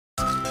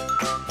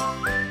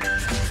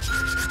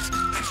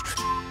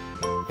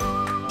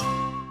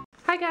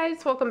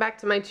guys, welcome back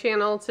to my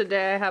channel.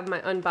 Today I have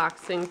my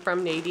unboxing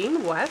from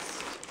Nadine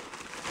West,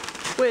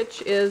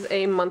 which is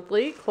a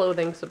monthly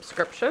clothing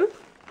subscription.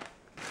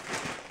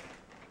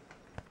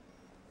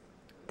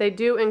 They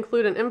do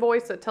include an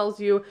invoice that tells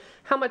you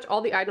how much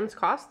all the items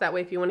cost. That way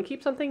if you want to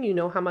keep something, you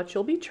know how much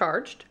you'll be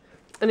charged.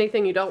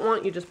 Anything you don't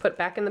want, you just put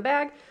back in the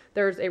bag.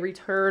 There's a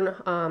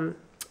return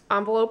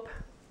envelope,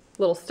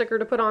 little sticker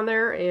to put on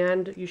there,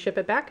 and you ship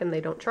it back and they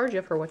don't charge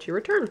you for what you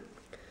return.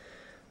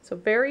 So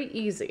very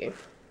easy.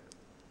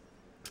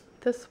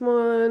 This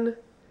one,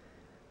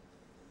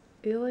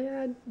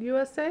 Elliot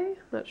USA?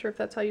 Not sure if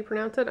that's how you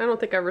pronounce it. I don't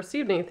think I've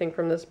received anything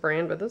from this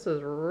brand, but this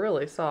is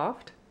really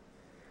soft.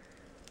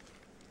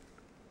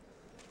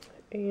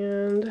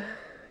 And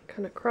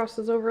kind of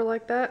crosses over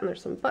like that, and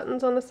there's some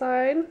buttons on the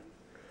side.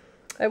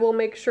 I will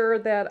make sure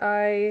that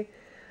I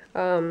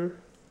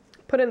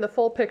put in the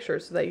full picture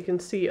so that you can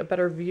see a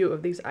better view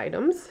of these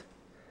items.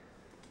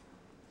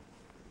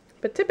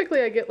 But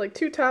typically I get like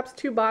 2 tops,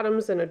 2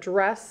 bottoms, and a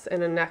dress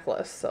and a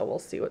necklace. So we'll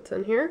see what's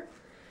in here.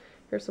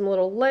 Here's some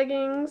little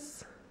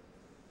leggings.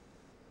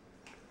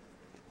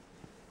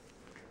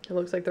 It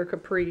looks like they're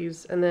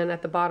capris. And then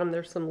at the bottom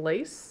there's some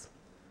lace.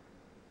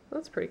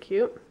 That's pretty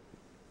cute.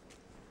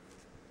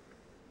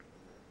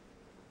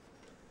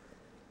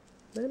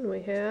 Then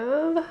we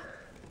have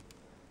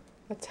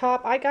a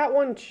top. I got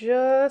one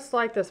just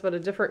like this, but a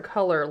different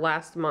color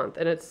last month,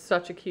 and it's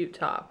such a cute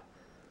top.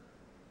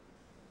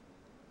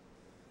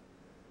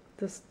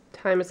 This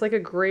time it's like a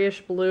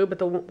grayish blue, but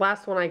the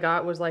last one I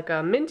got was like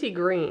a minty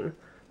green.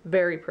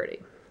 Very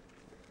pretty.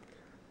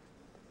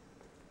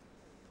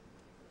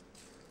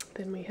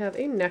 Then we have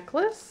a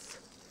necklace,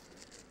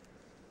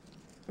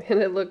 and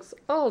it looks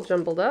all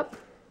jumbled up.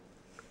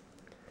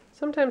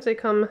 Sometimes they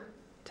come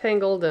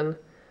tangled and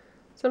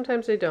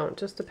sometimes they don't.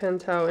 Just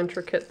depends how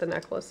intricate the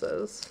necklace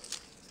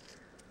is.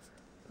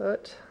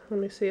 But let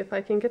me see if I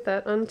can get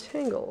that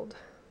untangled.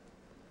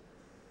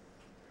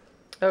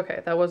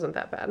 Okay, that wasn't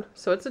that bad.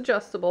 So it's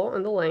adjustable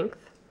in the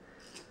length.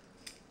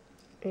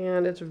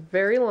 And it's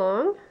very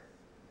long.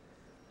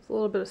 There's a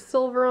little bit of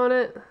silver on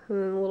it,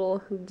 and then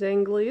little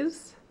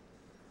danglies.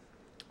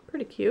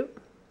 Pretty cute.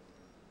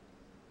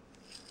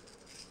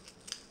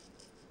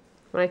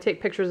 When I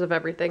take pictures of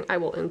everything, I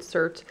will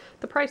insert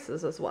the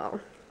prices as well.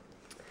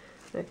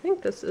 I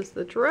think this is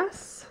the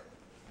dress.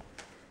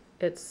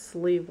 It's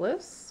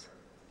sleeveless.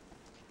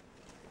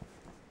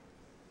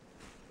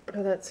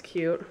 Oh, that's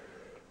cute.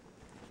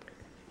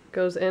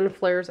 Goes in,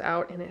 flares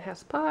out, and it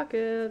has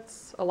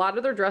pockets. A lot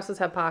of their dresses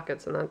have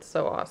pockets, and that's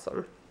so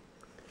awesome.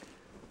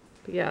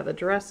 But yeah, the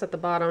dress at the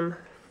bottom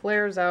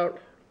flares out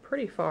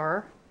pretty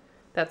far.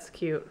 That's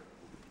cute.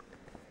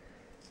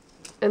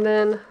 And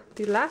then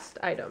the last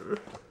item,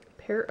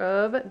 pair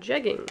of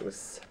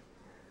jeggings.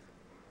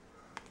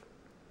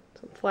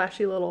 Some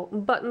flashy little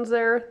buttons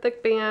there,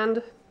 thick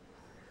band,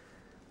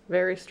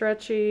 very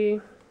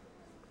stretchy.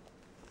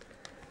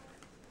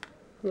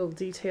 Little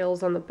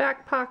details on the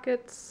back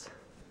pockets.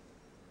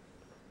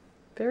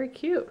 Very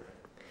cute.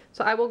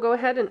 So I will go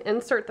ahead and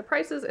insert the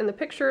prices in the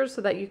pictures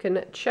so that you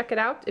can check it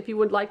out. If you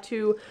would like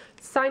to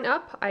sign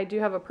up, I do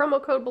have a promo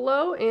code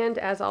below. And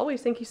as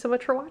always, thank you so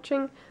much for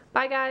watching.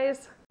 Bye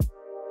guys.